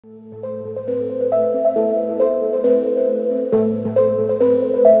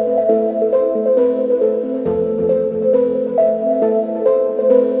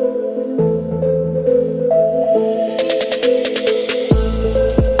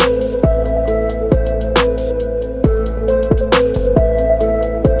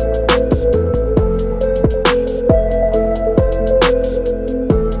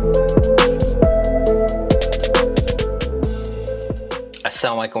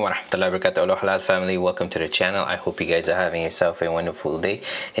Assalamualaikum warahmatullahi wabarakatuh. Hello Halal family, welcome to the channel. I hope you guys are having yourself a wonderful day.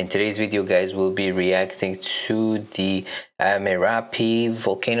 In today's video guys, we'll be reacting to the Merapi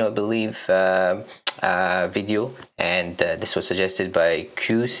volcano, I believe, video, and this was suggested by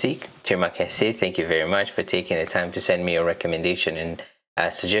QSeek. Thank you very much for taking the time to send me a recommendation and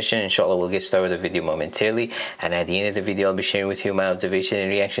suggestion. Inshallah, we'll get started with the video momentarily, and at the end of the video I'll be sharing with you my observation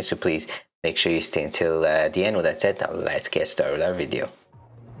and reaction, so please make sure you stay until the end. With that said, now let's get started with our video.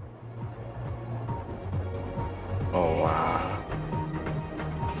 Oh wow.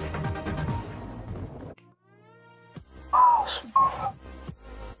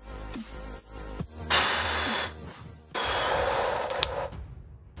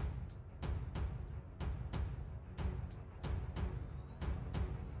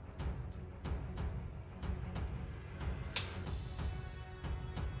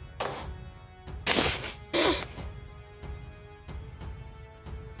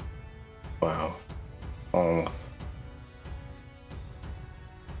 Wow. Oh.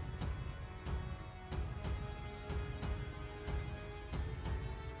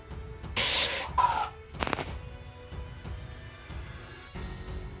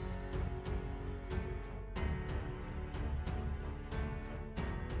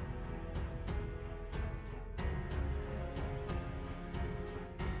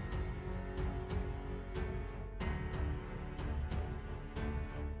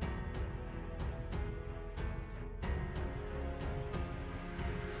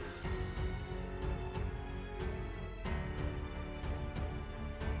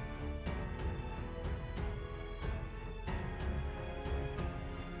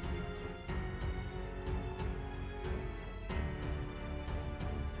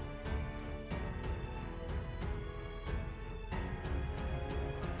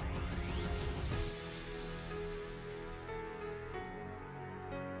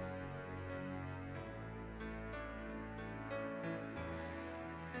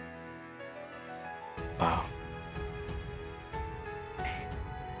 Wow.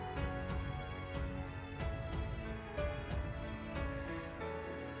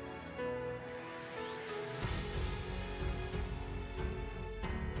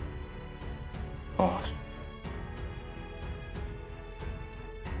 Oh.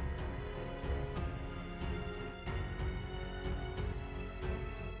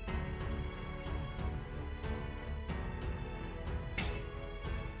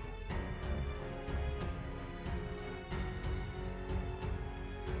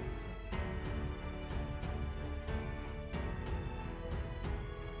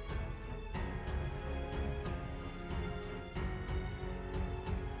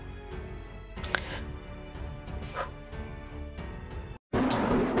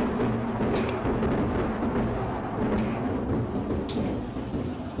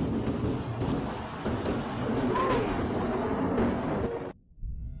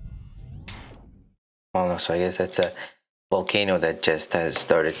 So I guess that's a volcano that just has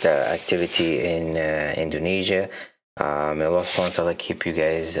started activity in Indonesia. May Allah subhanahu wa ta'ala keep you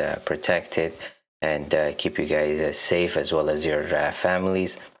guys protected and keep you guys safe, as well as your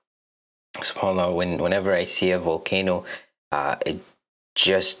families. SubhanAllah, whenever I see a volcano, it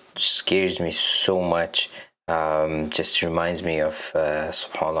just scares me so much. Just reminds me of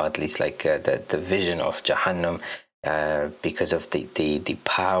SubhanAllah, at least like the vision of Jahannam. Because of the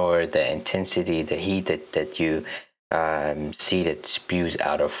power, the intensity, the heat that you see that spews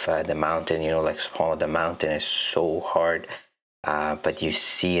out of the mountain. You know, like subhanAllah, the mountain is so hard, but you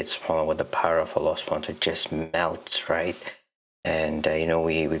see it, subhanAllah, with the power of Allah subhanahu wa ta'ala, just melts, right? And you know,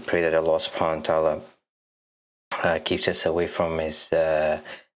 we pray that Allah subhanahu wa ta'ala keeps us away from his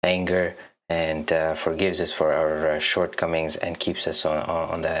anger, and forgives us for our shortcomings, and keeps us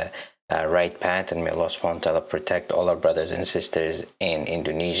on the right path. And may Allah subhanahu wa ta'ala protect all our brothers and sisters in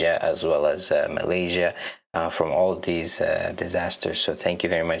Indonesia as well as Malaysia from all these disasters. So thank you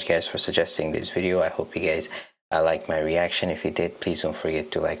very much guys for suggesting this video. I hope you guys like my reaction. If you did, please don't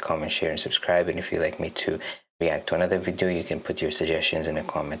forget to like, comment, share and subscribe. And if you'd like me to react to another video, you can put your suggestions in the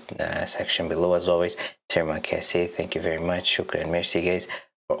comment section below. As always, thank you very much. Shukran, merci guys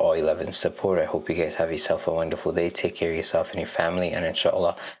for all your love and support. I hope you guys have yourself a wonderful day. Take care of yourself and your family, and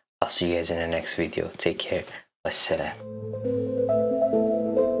inshallah I'll see you guys in the next video. Take care. Wassalam.